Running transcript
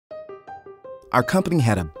Our company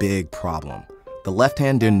had a big problem. The left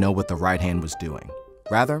hand didn't know what the right hand was doing.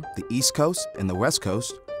 Rather, the East Coast and the West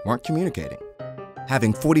Coast weren't communicating.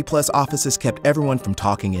 Having 40-plus offices kept everyone from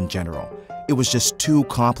talking in general. It was just too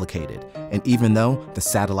complicated, and even though the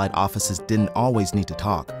satellite offices didn't always need to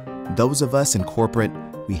talk, those of us in corporate,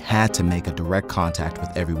 we had to make a direct contact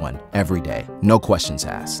with everyone every day, no questions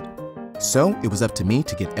asked. So it was up to me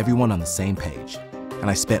to get everyone on the same page, and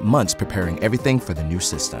I spent months preparing everything for the new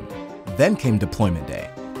system. Then came deployment day.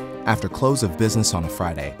 After close of business on a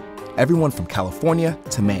Friday, everyone from California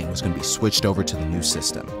to Maine was going to be switched over to the new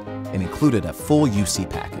system. It included a full UC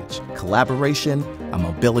package, collaboration, a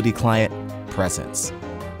mobility client, presence,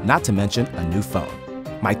 not to mention a new phone.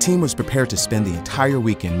 My team was prepared to spend the entire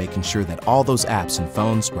weekend making sure that all those apps and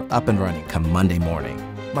phones were up and running come Monday morning.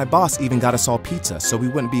 My boss even got us all pizza so we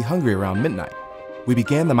wouldn't be hungry around midnight. We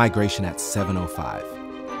began the migration at 7:05,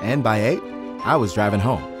 and by 8, I was driving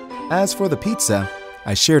home. As for the pizza,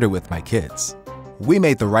 I shared it with my kids. We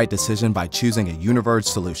made the right decision by choosing a UNIVERGE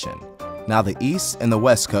solution. Now the East and the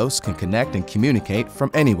West Coast can connect and communicate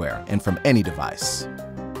from anywhere and from any device.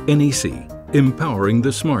 NEC, empowering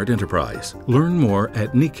the smart enterprise. Learn more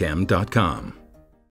at nicam.com.